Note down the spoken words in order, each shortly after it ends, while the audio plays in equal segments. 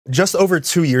Just over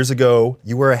 2 years ago,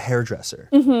 you were a hairdresser.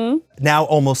 Now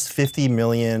almost 50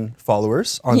 million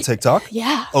followers on TikTok.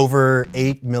 Yeah. Over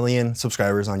 8 million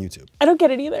subscribers on YouTube. I don't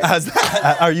get it either.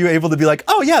 Are you able to be like,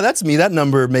 oh yeah, that's me. That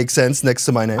number makes sense next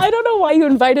to my name. I don't know why you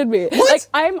invited me. What? Like,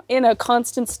 I'm in a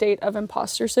constant state of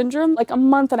imposter syndrome. Like a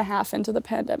month and a half into the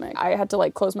pandemic, I had to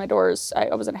like close my doors.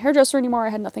 I wasn't a hairdresser anymore. I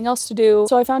had nothing else to do.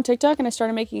 So I found TikTok and I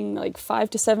started making like 5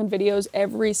 to 7 videos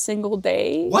every single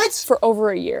day. What? For over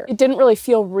a year. It didn't really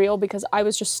feel real because I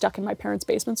was just stuck in my parents'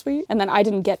 basement suite and then I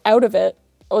didn't get out of it.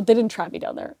 Oh, they didn't trap me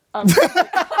down there. Okay.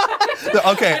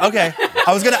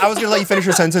 I was gonna let you finish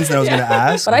your sentence and I was gonna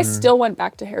ask. But I still went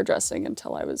back to hairdressing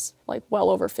until I was like well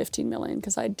over 15 million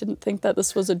because I didn't think that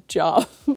this was a job.